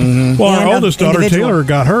squad. Well, our oldest daughter, Taylor,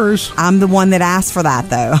 got hers. I'm the one that asked for that,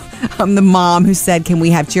 though. I'm the mom who said, "Can we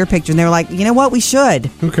have cheer pictures?" And they were like, "You know what? We should."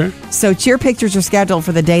 Okay. So cheer pictures are scheduled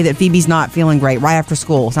for the day that Phoebe's not feeling great, right after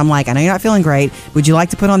school. So I'm like, "I know you're not feeling great. Would you like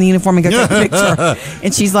to put on the uniform and go take a picture?"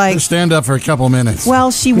 And she's like, Just stand up for a couple minutes. well,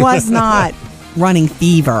 she was not running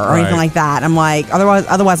fever or anything like that. I'm like,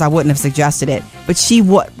 otherwise I wouldn't have suggested it. But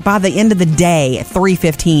by the end of the day at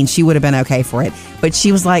 3:15, she would have been okay for it. But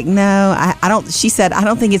she was like, "No, I don't." She said, "I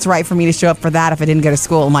don't think it's right for me to show up for that if I didn't go to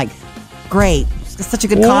school." I'm like, great. It's such a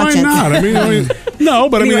good conscience. Why not? I mean, no,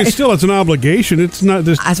 but anyway, it's an obligation. It's not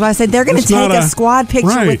this. That's why I said they're going to take a squad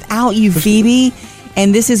picture without you, Phoebe.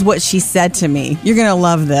 And this is what she said to me. You're going to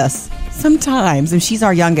love this. Sometimes, and she's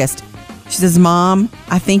our youngest, she says, "Mom,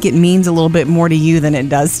 I think it means a little bit more to you than it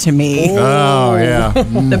does to me." Oh, yeah.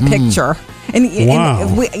 The picture. And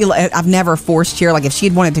I've never forced cheer. Like if she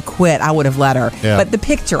had wanted to quit, I would have let her. Yeah. But the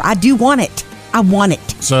picture, I do want it. I want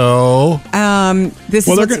it. So,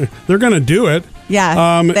 they're going to do it.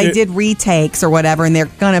 Yeah, they did retakes or whatever, and they're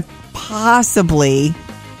going to possibly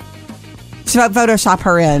Photoshop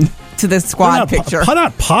her in to the squad picture.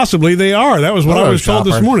 Not possibly. They are. That was what I was told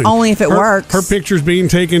this morning. Only if it works. Her picture's being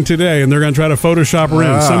taken today, and they're going to try to Photoshop her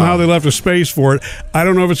in. Somehow they left a space for it. I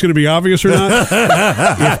don't know if it's going to be obvious or not.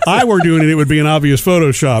 If I were doing it, it would be an obvious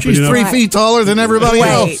Photoshop. She's 3 feet taller than everybody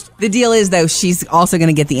else. The deal is, though, she's also going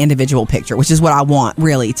to get the individual picture, which is what I want,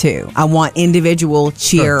 really, too. I want individual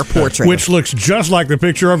cheer portrait. Which looks just like the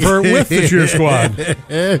picture of her with the cheer squad.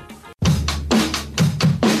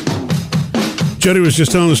 Jody was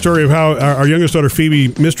just telling the story of how our youngest daughter,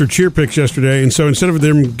 Phoebe, missed her cheer pics yesterday. And so instead of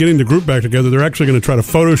them getting the group back together, they're actually going to try to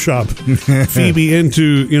Photoshop Phoebe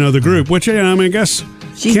into, the group, which, I guess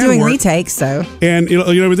she's doing retakes, so. And,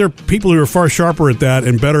 there are people who are far sharper at that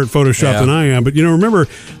and better at Photoshop than I am. But, remember,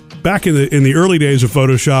 back in the early days of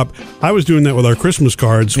Photoshop, I was doing that with our Christmas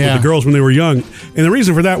cards with the girls when they were young. And the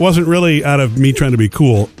reason for that wasn't really out of me trying to be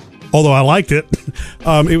cool, although I liked it.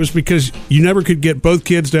 It was because you never could get both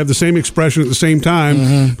kids to have the same expression at the same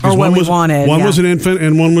time. Or what we wanted. One was an infant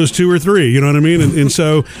and one was 2 or 3. You know what I mean? And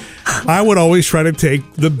so I would always try to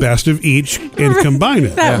take the best of each and combine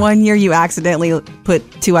it. That one year you accidentally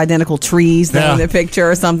put 2 identical trees in the picture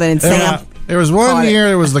or something, and Sam... There was one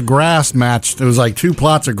year it was the grass matched. It was like 2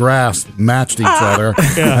 plots of grass matched each other.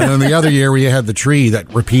 And then the other year we had the tree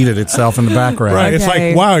that repeated itself in the background. Right. Okay. It's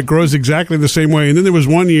like, wow, it grows exactly the same way. And then there was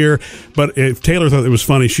one year, but Taylor thought it was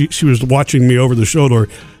funny. She was watching me over the shoulder,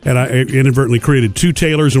 and I inadvertently created 2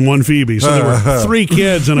 Taylors and 1 Phoebe. So there were 3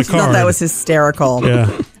 kids in a car. I thought that was hysterical.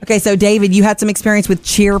 Yeah. Okay, so David, you had some experience with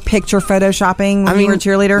cheer picture photoshopping when you were a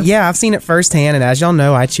cheerleader? Yeah, I've seen it firsthand, and as y'all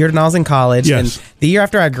know, I cheered when I was in college. Yes. And the year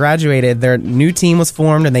after I graduated, their new team was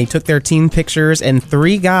formed, and they took their team pictures, and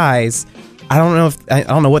 3 guys... I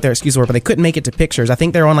don't know what their excuses were, but they couldn't make it to pictures. I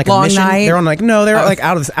think they were on a mission. Night? They're on they're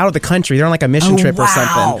out of the country. They're on a mission trip or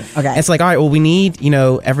something. Okay. It's like, all right, well, we need,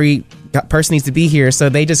 every person needs to be here. So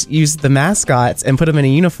they just used the mascots and put them in a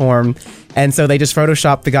uniform. And so they just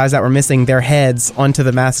photoshopped the guys that were missing their heads onto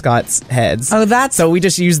the mascots' heads. So we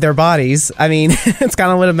just used their bodies. I mean, it's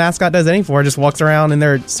kind of what a mascot does anymore. Just walks around in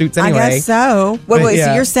their suits anyway. I guess so. Wait,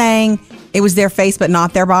 so you're saying it was their face but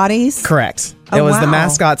not their bodies? Correct. It was the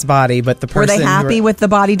mascot's body, but the person... Were they happy with the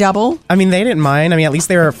body double? I mean, they didn't mind. I mean, at least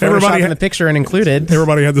they were photoshopped in the picture and included.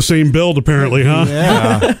 Everybody had the same build, apparently, huh?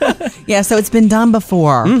 Yeah. Yeah, so it's been done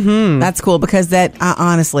before. Mm-hmm. That's cool because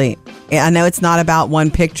honestly, I know it's not about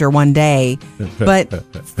one picture one day, but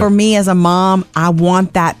for me as a mom, I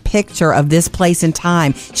want that picture of this place and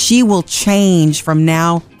time. She will change from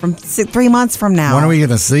 3 months from now. When are we going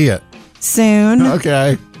to see it? Soon.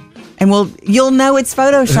 Okay. And you'll know it's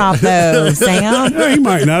Photoshop, though, Sam. No, he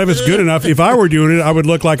might not if it's good enough. If I were doing it, I would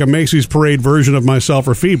look like a Macy's Parade version of myself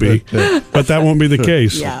or Phoebe, but that won't be the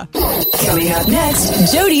case. Yeah. Coming up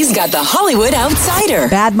next, Jody's got the Hollywood Outsider.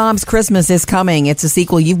 Bad Moms Christmas is coming. It's a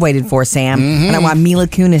sequel you've waited for, Sam. Mm-hmm. And why Mila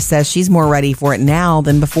Kunis says she's more ready for it now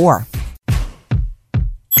than before.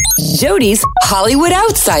 Jody's Hollywood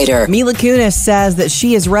Outsider. Mila Kunis says that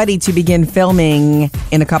she is ready to begin filming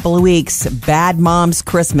in a couple of weeks. Bad Moms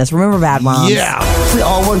Christmas. Remember Bad Moms? Yeah. We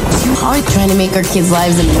all work too hard trying to make our kids'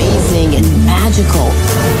 lives amazing and magical.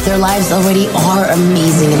 Their lives already are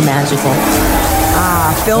amazing and magical.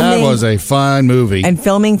 Filming. That was a fun movie. And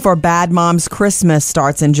filming for Bad Moms Christmas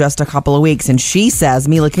starts in just a couple of weeks. And she says,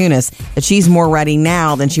 Mila Kunis, that she's more ready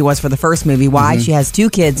now than she was for the first movie. Why? She has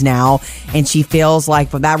 2 kids now, and she feels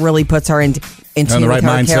like that really puts her into the right her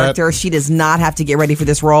mindset. character. She does not have to get ready for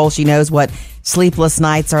this role. She knows what sleepless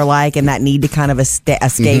nights are like and that need to kind of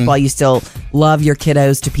escape while you still love your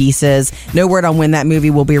kiddos to pieces. No word on when that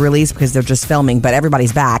movie will be released because they're just filming, but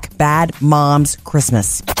everybody's back. Bad Moms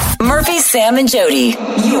Christmas. Murphy, Sam, and Jody,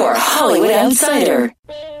 your Hollywood Outsider.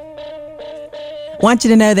 Want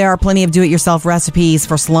you to know there are plenty of do-it-yourself recipes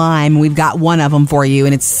for slime. We've got one of them for you,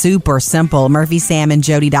 and it's super simple.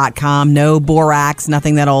 MurphySamandJody.com. No borax,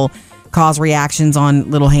 nothing that'll cause reactions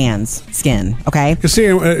on little hands, skin, okay?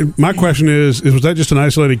 See, my question is was that just an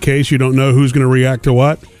isolated case? You don't know who's going to react to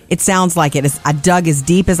what? It sounds like it. I dug as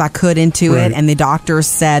deep as I could into it, and the doctor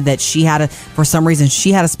said that for some reason,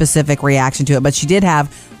 she had a specific reaction to it, but she did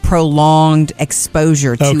have prolonged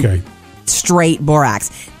exposure to straight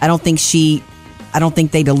borax. I don't think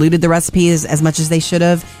they diluted the recipe as much as they should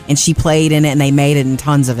have, and she played in it, and they made it in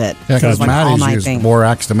tons of it. Yeah, because Maddie's used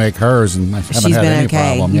borax to make hers, and I haven't had any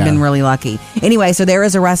problem. You've been really lucky. Anyway, so there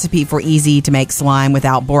is a recipe for easy to make slime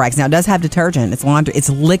without borax. Now, it does have detergent. It's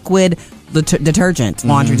liquid detergent,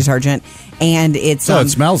 laundry detergent, and it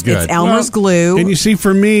smells good. It's Elmer's glue. And you see,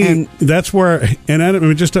 for me, that's where,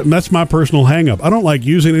 that's my personal hang-up. I don't like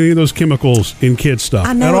using any of those chemicals in kids' stuff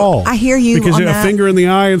at all. I hear you because on a that. finger in the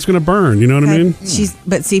eye, it's going to burn. You know what I mean?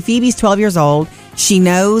 But see, Phoebe's 12 years old. She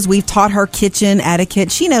knows. We've taught her kitchen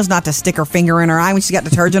etiquette. She knows not to stick her finger in her eye when she's got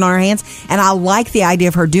detergent on her hands. And I like the idea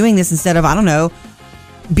of her doing this instead of, I don't know,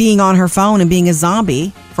 being on her phone and being a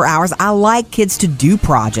zombie for hours. I like kids to do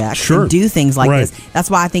projects and do things like this. That's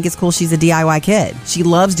why I think it's cool she's a DIY kid. She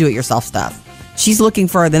loves do-it-yourself stuff. She's looking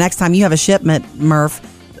for the next time you have a shipment, Murph,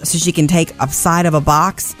 so she can take a side of a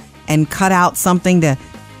box and cut out something to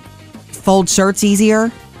fold shirts easier.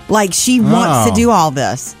 Like, she wants to do all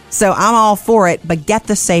this. So I'm all for it, but get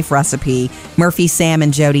the safe recipe,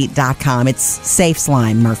 MurphySamandJody.com. It's safe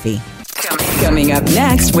slime, Murphy. Coming up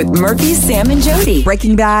next with Murphy, Sam, and Jody.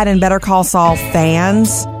 Breaking Bad and Better Call Saul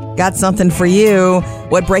fans, got something for you.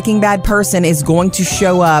 What Breaking Bad person is going to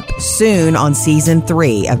show up soon on season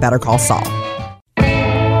 3 of Better Call Saul?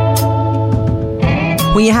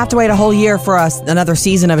 When you have to wait a whole year for another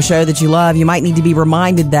season of a show that you love, you might need to be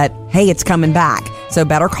reminded that, hey, it's coming back. So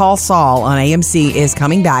Better Call Saul on AMC is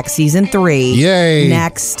coming back, season 3,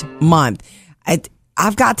 next month.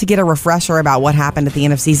 I've got to get a refresher about what happened at the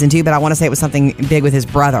end of season 2, but I want to say it was something big with his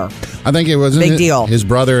brother. I think it was big deal. His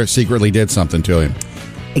brother secretly did something to him.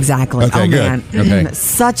 Exactly. Okay, good. Man. Okay.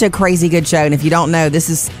 Such a crazy good show. And if you don't know, this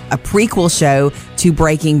is a prequel show to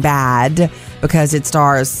Bad because it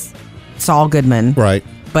stars Saul Goodman. Right.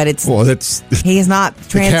 But he is not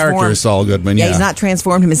transformed. The character is Saul Goodman. Yeah, he's not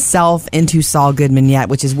transformed himself into Saul Goodman yet,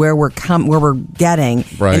 which is where we're getting.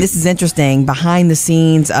 Right. And this is interesting. Behind the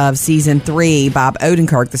scenes of season 3, Bob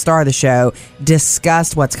Odenkirk, the star of the show,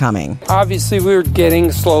 discussed what's coming. Obviously, we were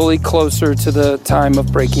getting slowly closer to the time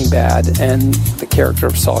of Breaking Bad and the character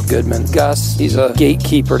of Saul Goodman. Gus, he's a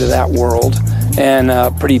gatekeeper to that world and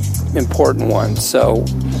a pretty important one. So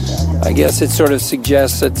I guess it sort of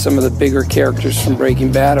suggests that some of the bigger characters from Breaking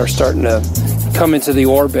Bad are starting to come into the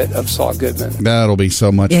orbit of Saul Goodman. That'll be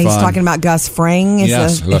so much fun. Yeah, he's talking about Gus Fring.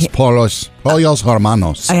 Yes, Los Pollos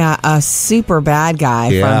Hermanos. Yeah, a super bad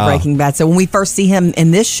guy from Breaking Bad. So when we first see him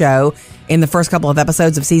in this show, in the first couple of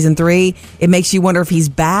episodes of season 3, it makes you wonder if he's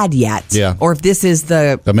bad yet. Yeah. Or if this is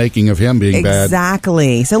the making of him being bad.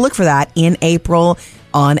 Exactly. So look for that in April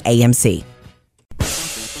on AMC.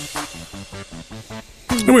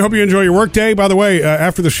 And we hope you enjoy your workday. By the way,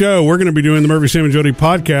 after the show, we're going to be doing the Murphy, Sam, and Jody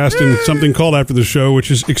podcast and something called After the Show,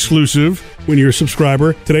 which is exclusive when you're a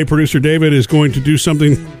subscriber. Today, producer David is going to do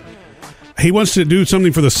something he wants to do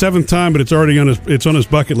something for the 7th time, but it's already on his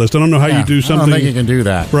bucket list. I don't know how you do something. I don't think you can do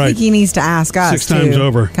that. Right. I think he needs to ask us 6 times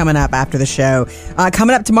over. Coming up after the show.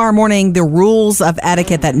 Coming up tomorrow morning, the rules of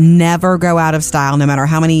etiquette that never go out of style, no matter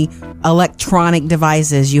how many electronic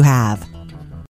devices you have.